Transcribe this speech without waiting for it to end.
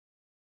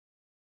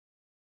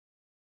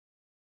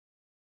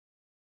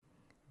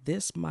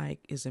This mic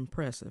is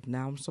impressive.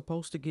 Now I'm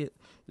supposed to get,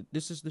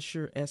 this is the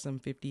Shure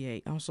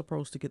SM58. I'm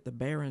supposed to get the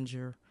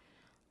Behringer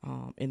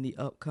in the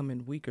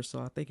upcoming week or so.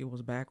 I think it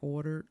was back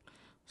ordered.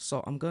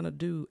 So I'm going to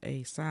do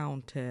a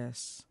sound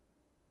test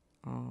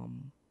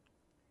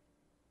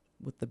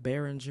with the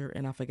Behringer,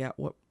 and I forgot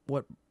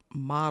what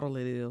model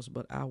it is,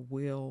 but I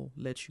will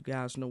let you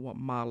guys know what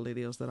model it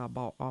is that I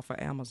bought off of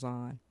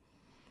Amazon.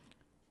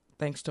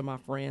 Thanks to my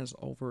friends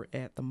over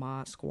at the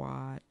Mod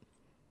Squad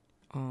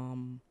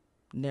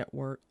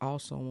network.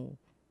 Also,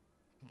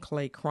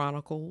 Clay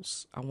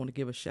Chronicles. I want to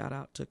give a shout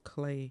out to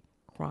Clay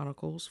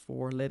Chronicles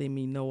for letting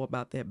me know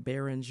about that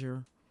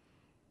Behringer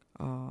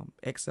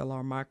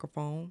XLR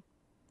microphone.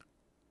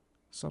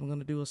 So I'm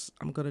gonna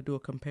do a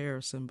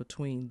comparison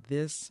between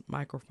this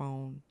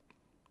microphone,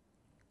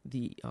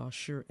 the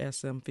Shure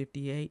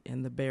SM58,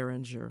 and the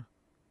Behringer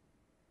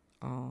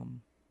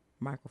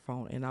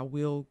microphone, and I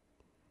will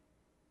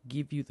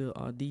give you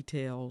the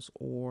details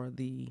or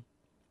the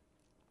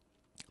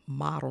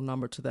model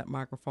number to that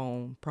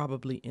microphone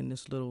probably in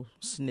this little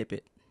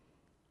snippet.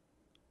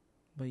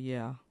 But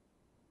yeah,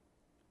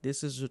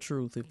 this is the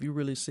truth. If you're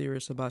really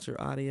serious about your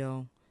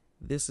audio,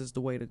 this is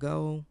the way to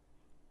go.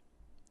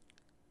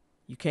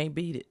 You can't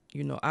beat it.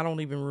 You know, I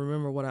don't even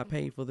remember what I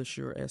paid for the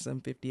Shure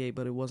SM58,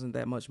 but it wasn't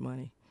that much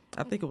money.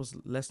 I think it was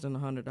less than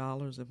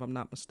 $100 if I'm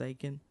not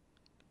mistaken.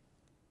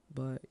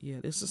 But yeah,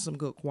 this is some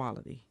good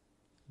quality.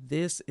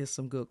 This is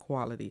some good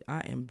quality. I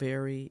am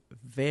very,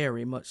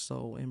 very much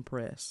so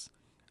impressed.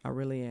 I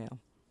really am.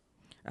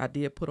 I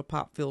did put a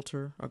pop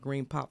filter, a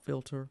green pop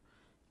filter,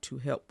 to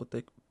help with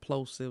the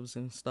plosives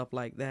and stuff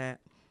like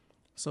that.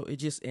 So it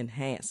just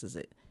enhances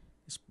it.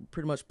 It's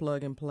pretty much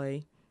plug and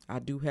play. I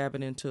do have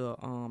it into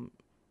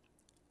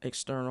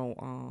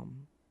external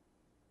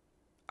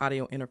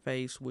audio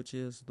interface, which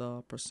is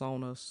the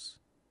Presonus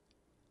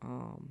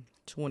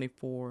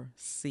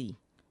 24C,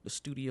 the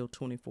Studio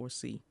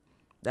 24C.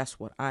 That's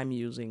what I'm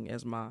using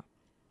as my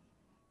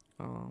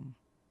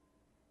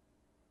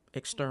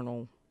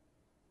external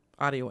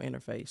audio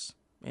interface,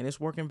 and it's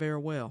working very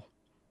well.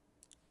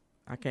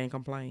 I can't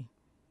complain.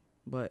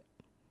 But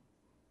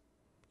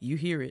you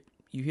hear it.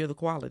 You hear the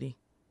quality.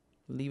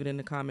 Leave it in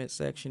the comment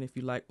section if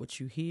you like what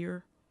you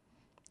hear.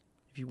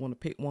 If you want to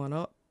pick one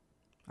up,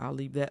 I'll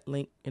leave that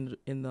link in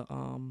the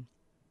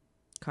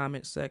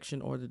comment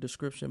section or the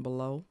description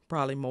below.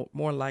 Probably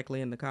more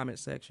likely in the comment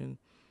section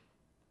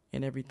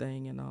and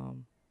everything.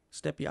 And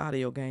step your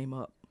audio game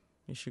up.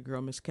 It's your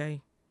girl, Miss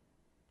K.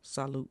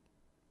 Salute.